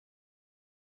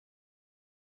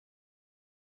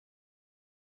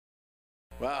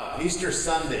Wow, Easter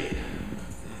Sunday.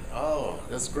 Oh,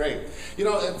 that's great. You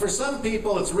know, for some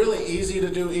people, it's really easy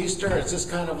to do Easter. It's just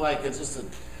kind of like,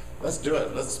 let's do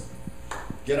it. Let's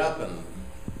get up and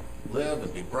live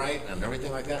and be bright and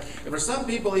everything like that. And for some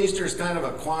people, Easter is kind of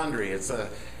a quandary.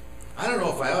 I don't know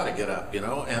if I ought to get up, you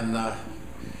know, and I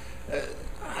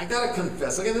gotta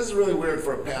confess, again, this is really weird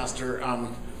for a pastor.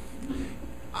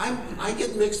 I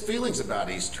get mixed feelings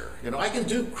about Easter. You know, I can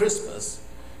do Christmas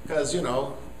because, you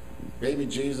know, baby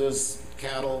Jesus,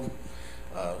 cattle,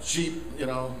 sheep, you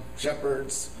know,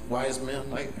 shepherds, wise men.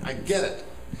 I get it.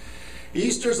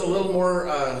 Easter's a little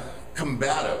more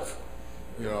combative.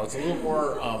 You know, it's a little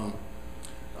more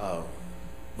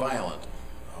violent,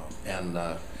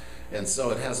 and so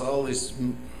it has all these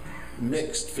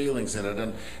mixed feelings in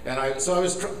it. So I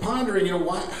was pondering, you know,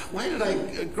 why did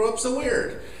I grow up so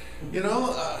weird? You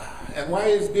know, and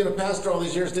why being a pastor all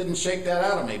these years didn't shake that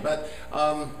out of me. But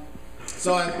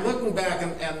so I'm looking back,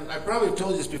 and I probably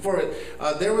told you this before.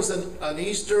 There was an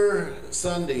Easter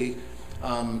Sunday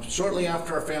shortly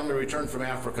after our family returned from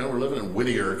Africa. We're living in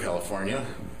Whittier, California,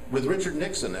 with Richard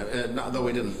Nixon, though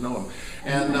we didn't know him.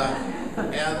 And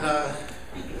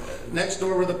next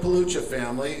door were the Palucha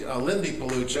family, Lindy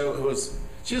Palucha,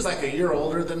 she was like a year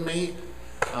older than me.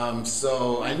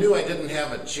 So I knew I didn't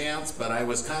have a chance, but I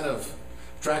was kind of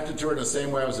attracted to her in the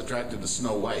same way I was attracted to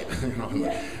Snow White, you know.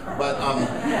 But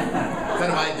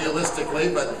kind of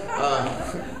idealistically, but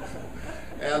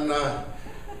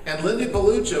and Lindy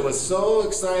Palucha was so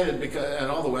excited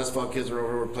and all the Westfall kids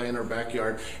were playing in her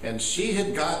backyard, and she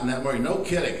had gotten that morning, no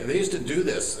kidding, they used to do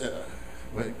this,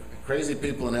 crazy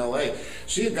people in LA,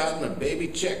 she had gotten a baby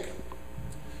chick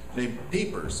named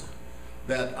Peepers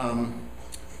that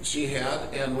she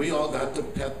had, and we all got to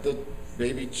pet the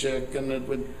baby chick, and it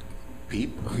would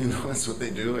peep, you know, that's what they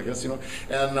do, I guess, you know,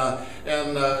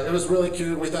 and it was really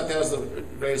cute. We thought that was the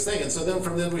greatest thing, and so then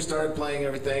from then we started playing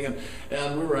everything,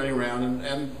 and we were running around,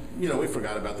 and you know, we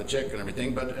forgot about the chick and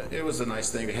everything, but it was a nice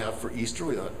thing to have for Easter.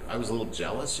 We thought, I was a little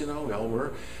jealous, you know, we all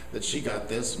were, that she got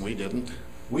this and we didn't.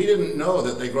 We didn't know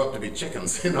that they grow up to be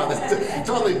chickens, you know, that's a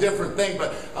totally different thing,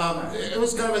 but it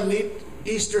was kind of a neat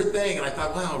Easter thing, and I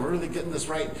thought, wow, we're really getting this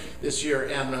right this year,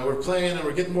 and we're playing, and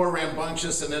we're getting more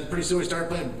rambunctious, and then pretty soon we started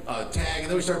playing tag, and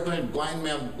then we started playing blind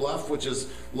man bluff, which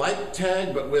is like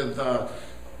tag, but with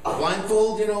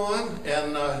blindfold, you know, on,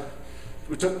 and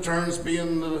we took turns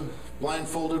being the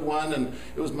blindfolded one, and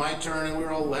it was my turn, and we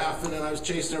were all laughing, and I was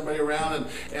chasing everybody around,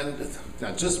 and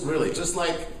just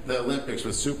like the Olympics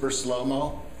with super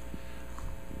slow-mo,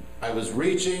 I was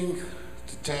reaching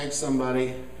to tag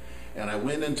somebody, and I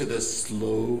went into this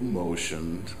slow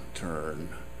motion turn.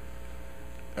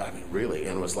 I mean, really,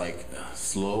 and it was like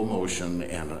slow motion,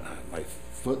 and my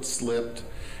foot slipped,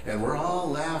 and we're all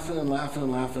laughing and laughing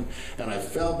and laughing, and I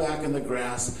fell back in the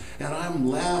grass, and I'm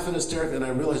laughing hysterically, and I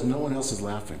realized no one else is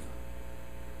laughing.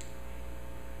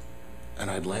 And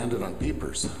I'd landed on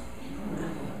Peepers.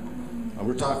 And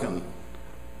we're talking,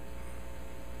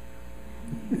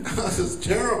 this is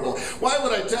terrible. Why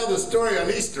would I tell this story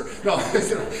on Easter? No.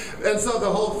 And so the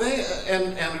whole thing,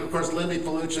 and of course Lindy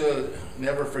Palucha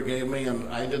never forgave me, and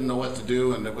I didn't know what to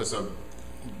do, and it was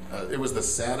the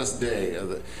saddest day,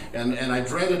 and I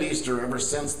dreaded Easter ever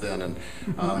since then, and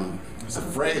I was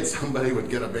afraid somebody would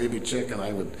get a baby chick and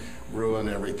I would ruin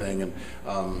everything. And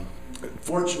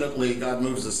fortunately, God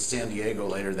moves us to San Diego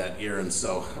later that year, and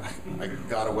so I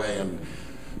got away and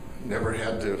never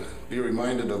had to be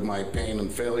reminded of my pain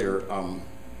and failure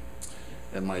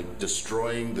and my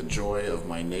destroying the joy of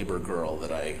my neighbor girl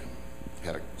that I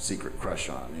had a secret crush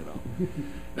on, you know.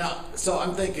 Now, so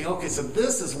I'm thinking, okay, so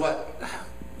this is what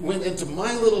went into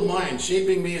my little mind,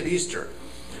 shaping me at Easter.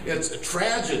 It's a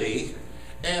tragedy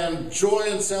and joy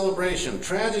and celebration.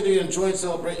 Tragedy and joy and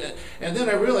celebration. And then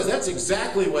I realized that's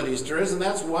exactly what Easter is, and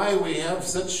that's why we have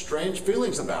such strange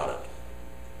feelings about it.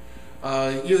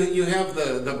 You have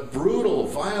the brutal,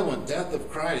 violent death of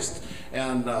Christ,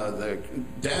 and the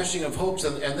dashing of hopes,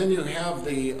 and then you have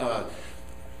the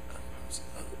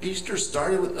Easter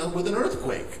started with an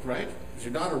earthquake, right?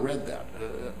 Your daughter read that.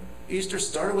 Easter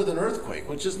started with an earthquake,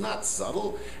 which is not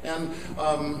subtle, and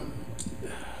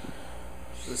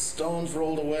the stones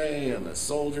rolled away, and the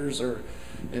soldiers are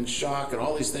in shock, and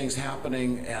all these things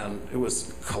happening, and it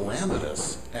was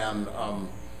calamitous, and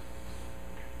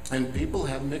people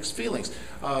have mixed feelings.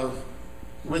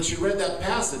 When she read that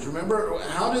passage, remember,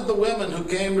 how did the women who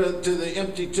came to the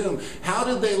empty tomb, how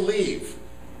did they leave?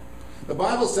 The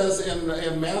Bible says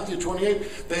in Matthew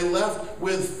 28, they left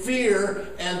with fear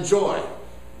and joy.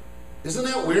 Isn't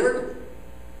that weird?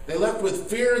 They left with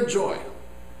fear and joy.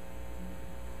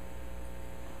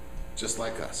 Just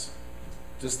like us.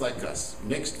 just like us,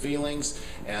 mixed feelings,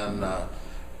 and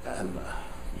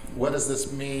what does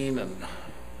this mean, and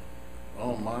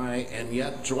oh my, and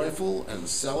yet joyful and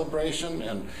celebration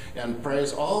and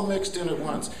praise, all mixed in at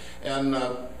once. And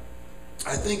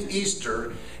I think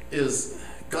Easter is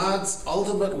God's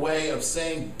ultimate way of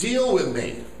saying, deal with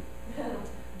me.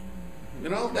 You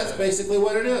know, that's basically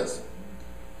what it is.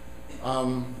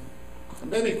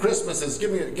 Maybe Christmas is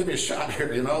give me a shot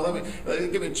here, you know,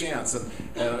 give me a chance,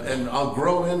 and I'll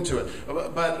grow into it.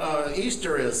 But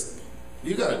Easter is,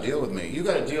 you got to deal with me. You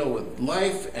got to deal with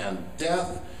life and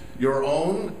death, your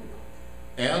own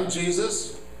and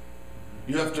Jesus.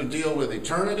 You have to deal with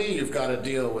eternity. You've got to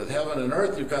deal with heaven and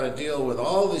earth. You've got to deal with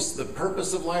all this, the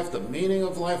purpose of life, the meaning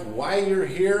of life, why you're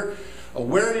here,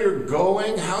 where you're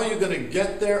going, how you're going to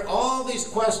get there. All these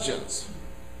questions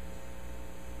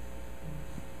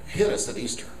hit us at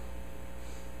Easter.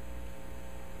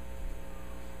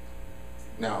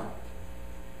 Now,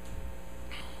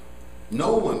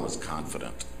 no one was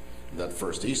confident that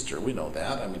first Easter. We know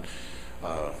that. I mean,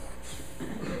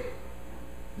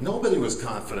 nobody was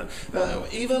confident.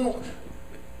 Even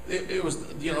it was,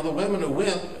 you know, the women who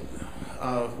went,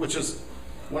 which is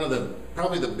one of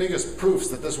probably the biggest proofs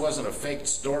that this wasn't a faked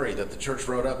story that the church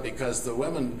wrote up, because the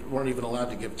women weren't even allowed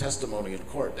to give testimony in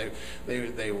court.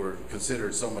 They were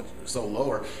considered so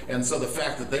lower, and so the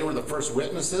fact that they were the first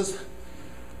witnesses,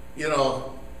 you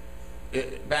know,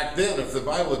 back then, if the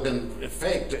Bible had been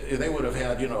faked, they would have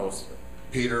had, you know,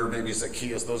 Peter, maybe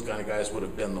Zacchaeus, those kind of guys would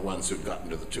have been the ones who'd gotten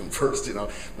to the tomb first, you know,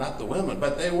 not the women,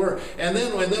 but they were. And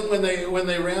then when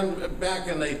they ran back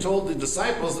and they told the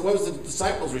disciples, what was the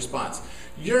disciples' response?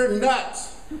 You're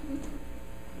nuts.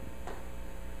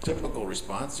 Typical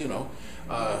response, you know.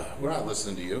 We're not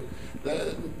listening to you.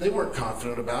 They weren't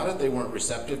confident about it. They weren't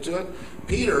receptive to it.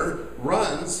 Peter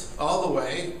runs all the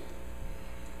way,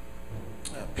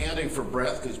 panting for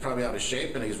breath because he's probably out of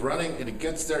shape, and he's running, and he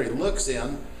gets there, he looks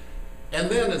in, and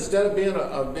then instead of being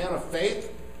a man of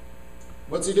faith,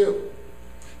 what's he do?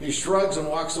 He shrugs and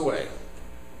walks away.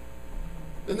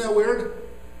 Isn't that weird?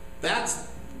 That's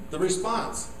the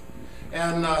response.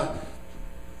 And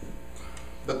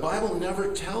the Bible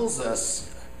never tells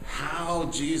us how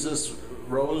Jesus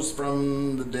rose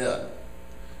from the dead.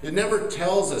 It never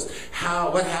tells us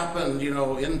what happened, you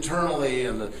know, internally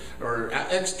or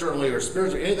externally or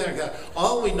spiritually, anything like that.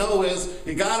 All we know is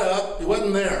he got up, he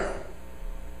wasn't there.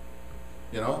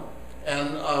 You know,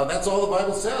 and that's all the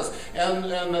Bible says, and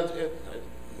it,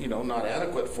 you know, not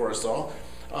adequate for us all.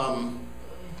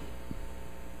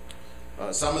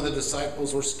 Some of the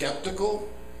disciples were skeptical,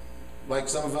 like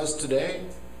some of us today.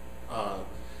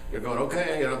 You're going,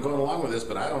 okay, you know, I'm going along with this,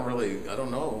 but I don't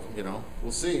know, you know,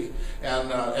 we'll see. And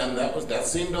that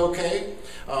seemed okay.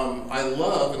 I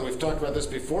love, and we've talked about this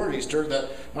before at Easter,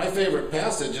 that my favorite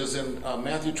passage is in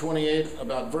Matthew 28,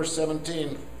 about verse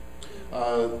 17.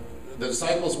 The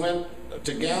disciples went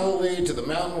to Galilee, to the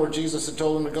mountain where Jesus had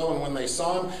told them to go, and when they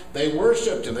saw him, they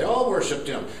worshiped him. They all worshiped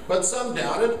him, but some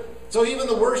doubted. So even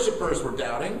the worshipers were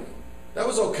doubting. That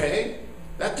was okay.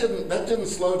 That didn't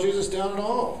slow Jesus down at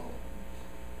all.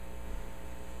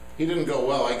 He didn't go,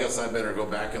 well, I guess I better go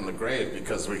back in the grave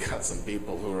because we got some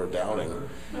people who are doubting.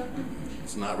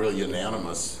 It's not really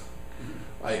unanimous.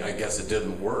 I guess it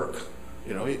didn't work.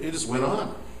 You know, he just went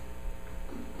on.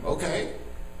 Okay.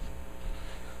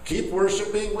 Keep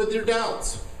worshiping with your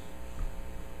doubts.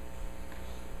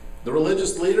 The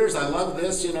religious leaders, I love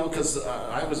this, you know, because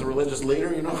I was a religious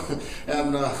leader, you know,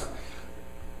 and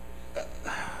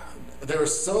they were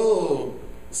so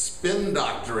spin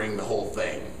doctoring the whole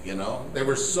thing, you know. They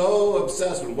were so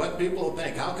obsessed with what people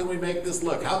think. How can we make this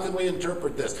look? How can we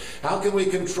interpret this? How can we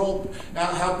control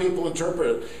how people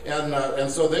interpret it?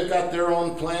 And so they've got their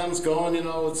own plans going, you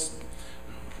know. It's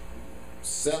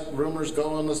set rumors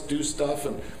going, let's do stuff,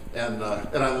 and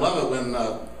I love it when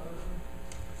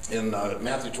in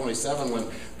Matthew 27 when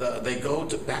they go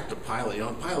back to Pilate. You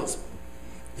know,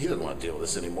 he didn't want to deal with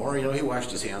this anymore. You know, he washed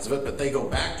his hands of it, but they go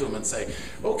back to him and say,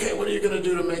 okay, what are you going to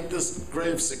do to make this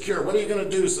grave secure? What are you going to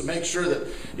do to make sure that,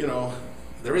 you know,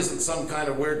 there isn't some kind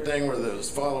of weird thing where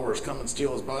those followers come and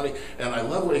steal his body? And I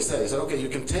love what he said. He said, okay, you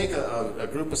can take a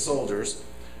group of soldiers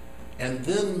and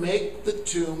then make the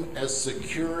tomb as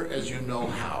secure as you know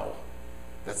how.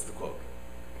 That's the quote.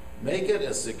 Make it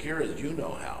as secure as you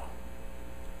know how.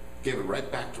 Gave it right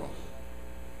back to him.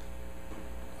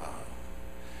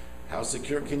 How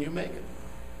secure can you make it?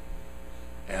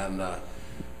 And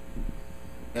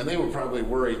they were probably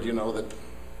worried, you know, that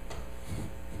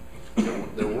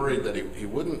they're worried that he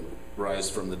wouldn't rise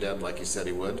from the dead like he said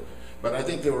he would. But I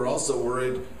think they were also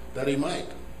worried that he might.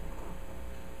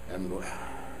 And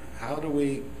how do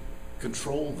we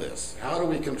control this? How do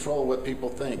we control what people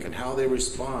think and how they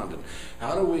respond? And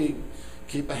how do we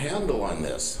keep a handle on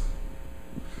this?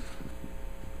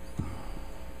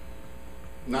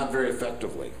 Not very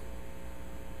effectively.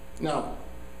 Now,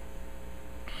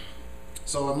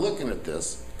 so I'm looking at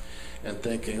this and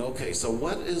thinking, okay, so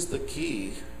what is the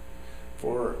key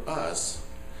for us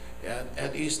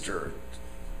at Easter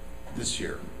this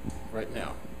year, right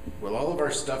now? With all of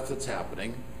our stuff that's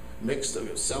happening, mixed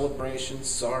of celebrations,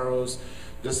 sorrows,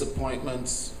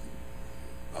 disappointments,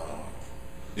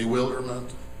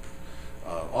 bewilderment,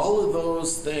 all of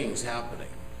those things happening.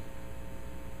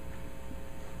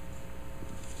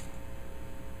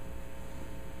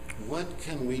 What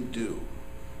can we do?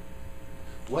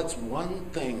 What's one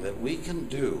thing that we can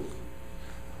do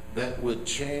that would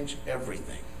change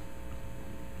everything?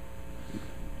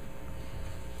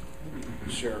 Let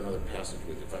me share another passage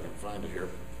with you if I can find it here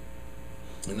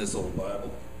in this old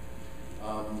Bible.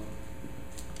 There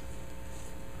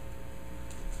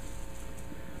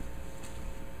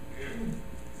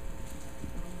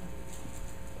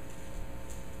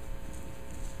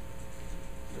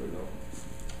we go.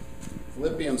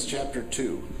 Philippians chapter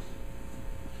 2.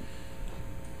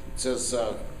 It says,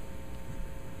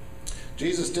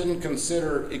 Jesus didn't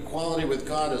consider equality with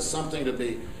God as something to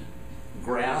be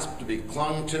grasped, to be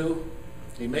clung to.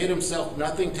 He made himself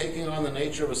nothing, taking on the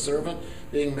nature of a servant,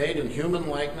 being made in human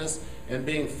likeness, and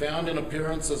being found in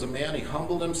appearance as a man, he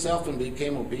humbled himself and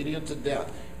became obedient to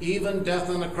death, even death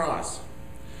on the cross.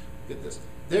 Get this.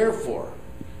 Therefore,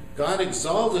 God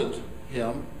exalted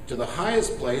him to the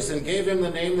highest place and gave him the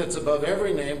name that's above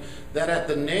every name, that at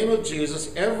the name of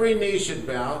Jesus every knee should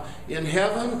bow, in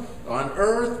heaven, on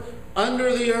earth,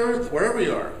 under the earth, wherever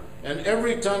you are, and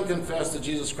every tongue confess that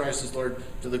Jesus Christ is Lord,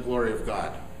 to the glory of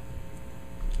God.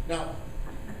 Now,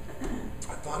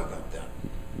 I thought about that.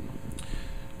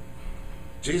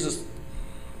 Jesus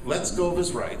lets go of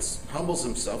his rights, humbles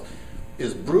himself,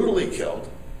 is brutally killed,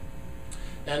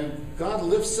 and God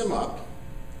lifts him up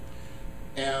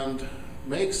and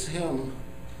makes him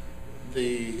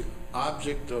the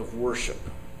object of worship.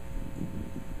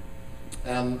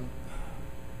 And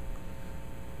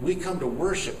we come to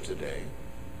worship today,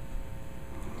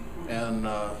 and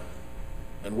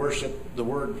worship, the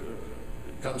word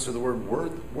comes from the word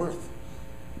worth.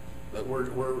 That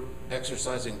we're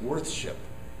exercising worthship.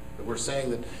 That we're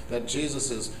saying that Jesus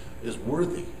is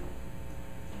worthy,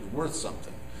 he's worth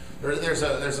something. There's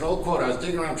an old quote. I was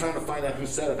digging around trying to find out who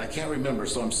said it. I can't remember,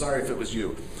 so I'm sorry if it was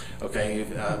you. Okay,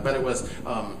 but it was,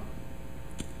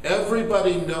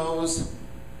 everybody knows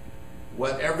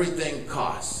what everything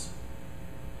costs,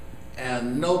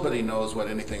 and nobody knows what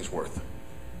anything's worth.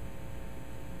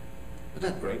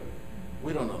 Isn't that great?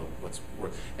 We don't know what's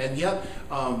worth. And yet,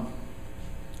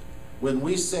 when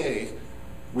we say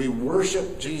we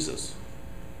worship Jesus,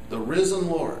 the risen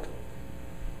Lord,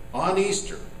 on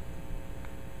Easter,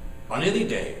 on any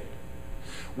day,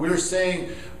 we're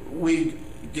saying we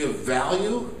give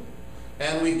value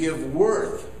and we give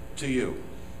worth to you.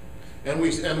 And we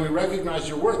recognize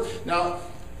your worth. Now,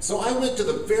 so I went to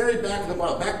the very back of the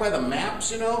Bible, back by the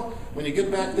maps, you know, when you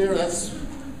get back there, that's,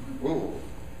 ooh,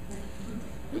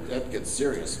 that gets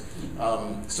serious.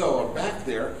 So back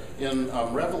there in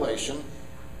Revelation,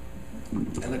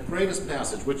 and the greatest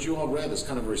passage, which you all read as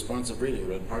kind of a responsive reading,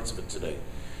 read parts of it today.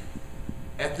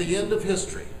 At the end of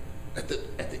history, at the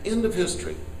end of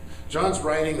history, John's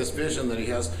writing this vision that he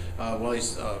has while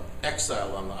he's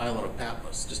exiled on the island of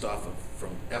Patmos, just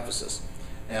from Ephesus.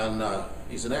 And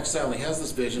he's in exile, and he has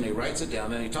this vision, he writes it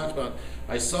down, and he talks about,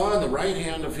 I saw in the right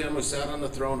hand of him who sat on the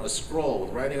throne a scroll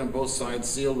with writing on both sides,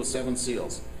 sealed with 7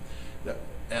 seals.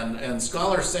 And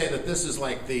scholars say that this is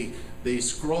like the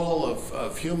scroll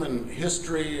of human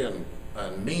history and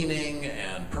meaning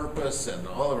and purpose and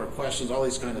all of our questions, all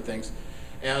these kind of things.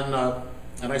 And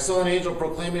I saw an angel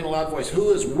proclaiming in a loud voice,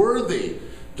 who is worthy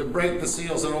to break the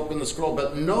seals and open the scroll?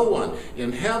 But no one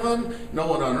in heaven, no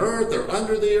one on earth or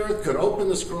under the earth could open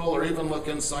the scroll or even look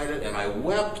inside it. And I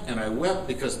wept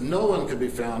because no one could be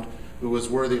found who was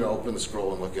worthy to open the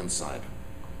scroll and look inside.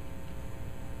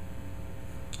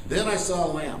 Then I saw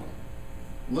a lamb,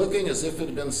 looking as if it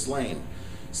had been slain,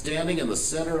 standing in the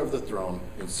center of the throne,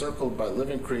 encircled by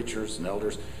living creatures and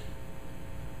elders.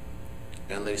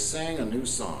 And they sang a new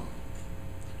song.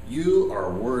 You are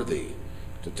worthy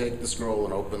to take the scroll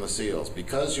and open the seals,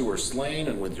 because you were slain,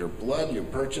 and with your blood you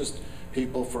purchased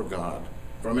people for God.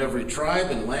 From every tribe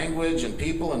and language and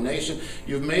people and nation,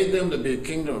 you've made them to be a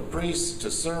kingdom of priests to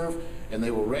serve, and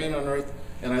they will reign on earth.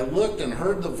 And I looked and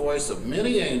heard the voice of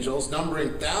many angels,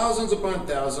 numbering thousands upon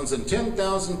thousands and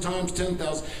 10,000 times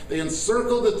 10,000. They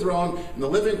encircled the throne and the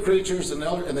living creatures and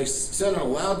they said in a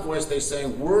loud voice, they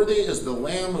sang, "Worthy is the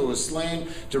Lamb who was slain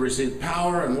to receive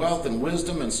power and wealth and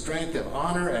wisdom and strength and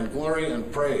honor and glory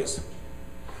and praise."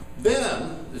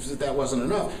 Then, if that wasn't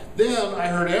enough, then I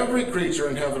heard every creature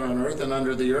in heaven and earth and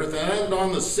under the earth and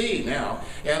on the sea now,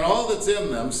 and all that's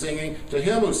in them, singing, "To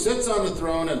him who sits on the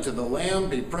throne and to the Lamb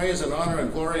be praise and honor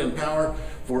and glory and power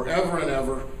forever and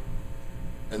ever."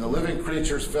 And the living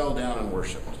creatures fell down and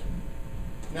worshipped.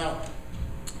 Now,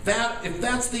 if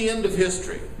that's the end of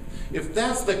history, if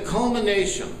that's the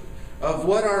culmination of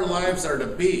what our lives are to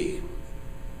be,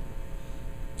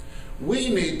 we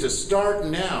need to start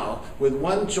now with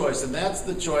one choice, and that's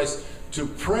the choice to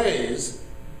praise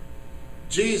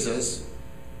Jesus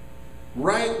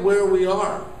right where we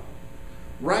are,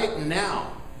 right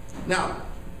now. Now,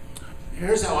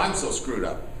 here's how I'm so screwed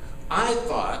up. I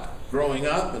thought, growing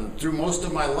up and through most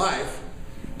of my life,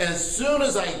 as soon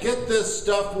as I get this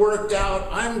stuff worked out,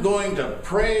 I'm going to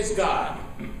praise God.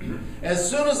 As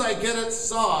soon as I get it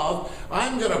solved,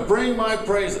 I'm going to bring my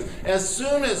praises. As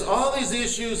soon as all these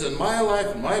issues in my life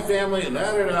and my family and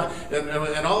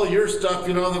and all your stuff,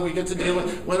 that we get to deal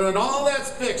with, when all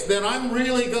that's fixed, then I'm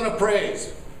really going to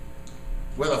praise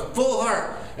with a full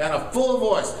heart and a full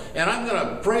voice. And I'm going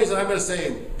to praise and I'm going to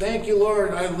say, "Thank you,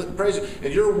 Lord. I praise you.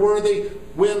 And you're worthy,"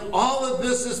 when all of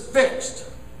this is fixed.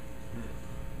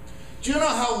 Do you know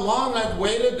how long I've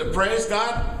waited to praise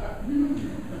God?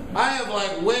 I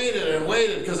have waited and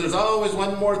waited because there's always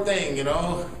one more thing,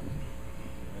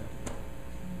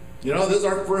 this is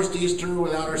our first Easter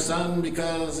without our son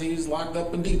because he's locked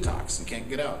up in detox and can't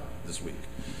get out this week.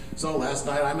 So last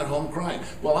night I'm at home crying.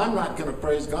 Well, I'm not going to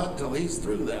praise God till he's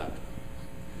through that.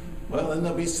 Well, then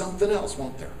there'll be something else,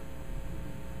 won't there?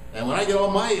 And when I get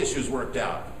all my issues worked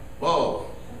out, whoa,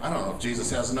 I don't know if Jesus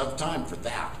has enough time for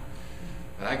that.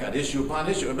 And I got issue upon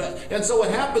issue. And so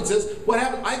what happens is,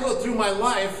 I go through my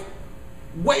life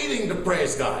waiting to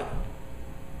praise God,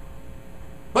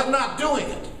 but not doing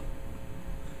it.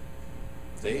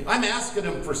 See, I'm asking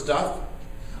him for stuff.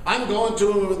 I'm going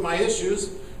to him with my issues,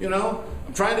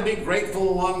 I'm trying to be grateful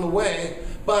along the way,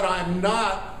 but I'm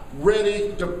not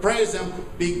ready to praise him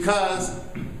because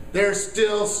there's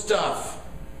still stuff,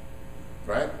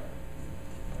 right?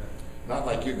 Not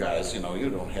like you guys, you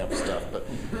don't have stuff, but.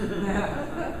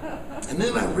 And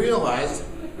then I realized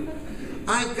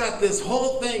I've got this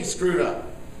whole thing screwed up.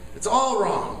 It's all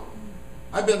wrong.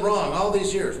 I've been wrong all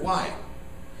these years. Why?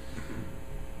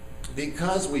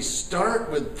 Because we start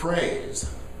with praise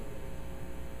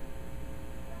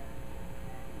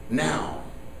now.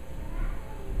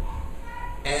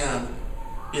 And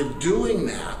in doing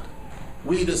that,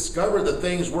 we discover that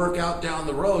things work out down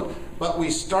the road, but we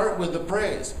start with the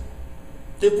praise.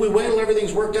 If we wait till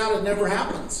everything's worked out, it never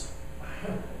happens.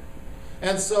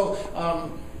 And so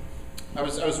I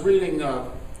was reading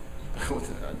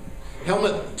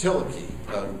Helmut Tilke,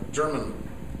 a German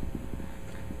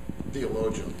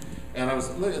theologian, and I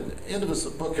was looking at the end of his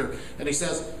book here, and he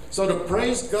says, so to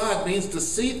praise God means to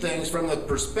see things from the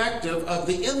perspective of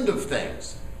the end of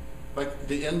things, like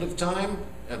the end of time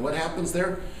and what happens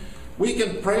there. We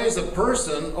can praise a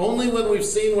person only when we've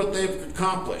seen what they've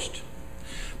accomplished.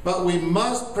 But we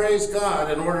must praise God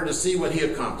in order to see what he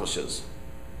accomplishes.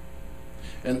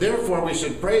 And therefore, we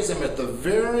should praise him at the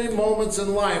very moments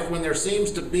in life when there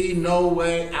seems to be no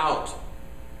way out.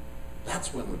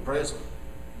 That's when we praise him.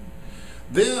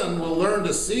 Then we'll learn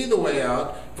to see the way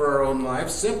out for our own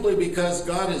lives simply because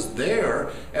God is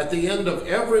there at the end of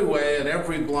every way and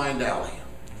every blind alley.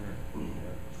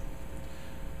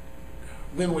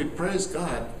 When we praise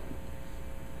God,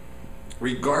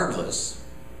 regardless,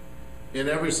 in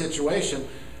every situation,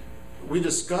 we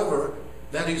discover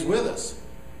that he's with us.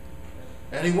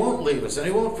 And he won't leave us, and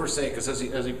he won't forsake us, as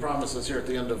he promises here at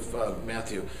the end of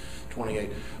Matthew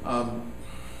 28.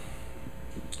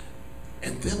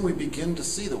 And then we begin to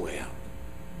see the way out.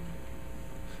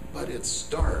 But it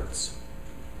starts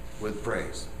with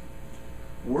praise.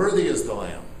 Worthy is the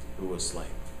Lamb who was slain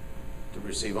to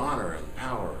receive honor and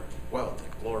power and wealth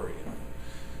and glory. And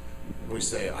we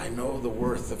say, I know the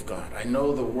worth of God. I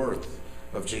know the worth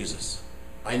of Jesus.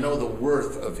 I know the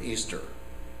worth of Easter.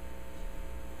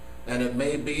 And it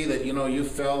may be that, you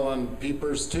fell on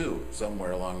peepers too,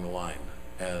 somewhere along the line.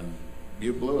 And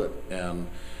you blew it. And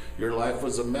your life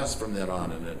was a mess from then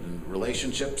on. And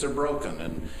relationships are broken.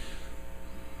 And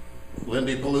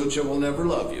Lindy Palucha will never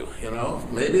love you,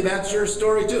 Maybe that's your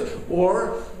story too.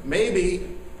 Or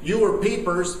maybe you were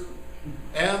peepers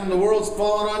and the world's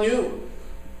fallen on you.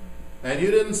 And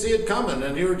you didn't see it coming.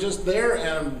 And you were just there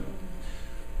and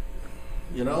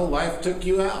You know, life took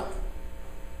you out.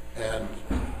 And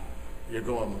you're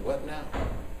going, what now?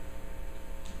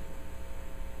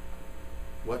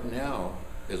 What now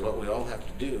is what we all have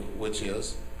to do, which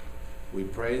is we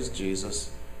praise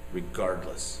Jesus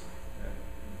regardless.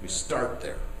 We start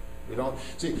there. We don't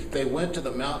see, they went to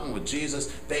the mountain with Jesus.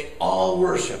 They all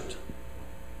worshiped.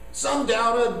 Some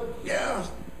doubted, yeah,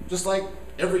 just like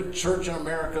every church in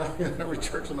America, every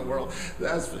church in the world.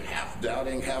 That's half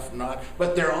doubting, half not.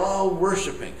 But they're all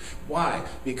worshiping. Why?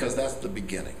 Because that's the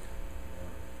beginning.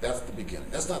 That's the beginning.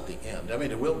 That's not the end. I mean,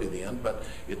 it will be the end, but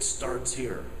it starts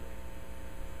here.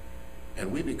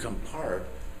 And we become part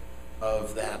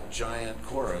of that giant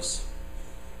chorus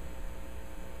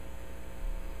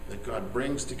that God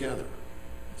brings together.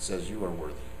 It says, you are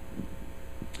worthy.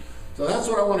 So that's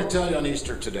what I want to tell you on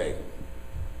Easter today.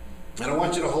 And I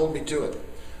want you to hold me to it.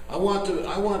 I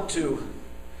want to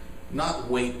not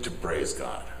wait to praise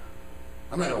God.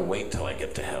 I'm not going to wait till I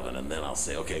get to heaven and then I'll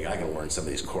say, okay, I got to learn some of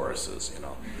these choruses, you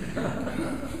know.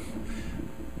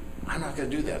 I'm not going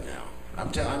to do that now.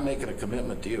 I'm making a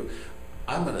commitment to you.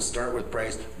 I'm going to start with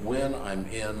praise when I'm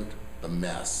in the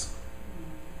mess.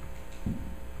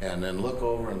 And then look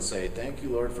over and say, thank you,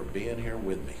 Lord, for being here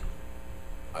with me.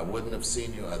 I wouldn't have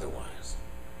seen you otherwise.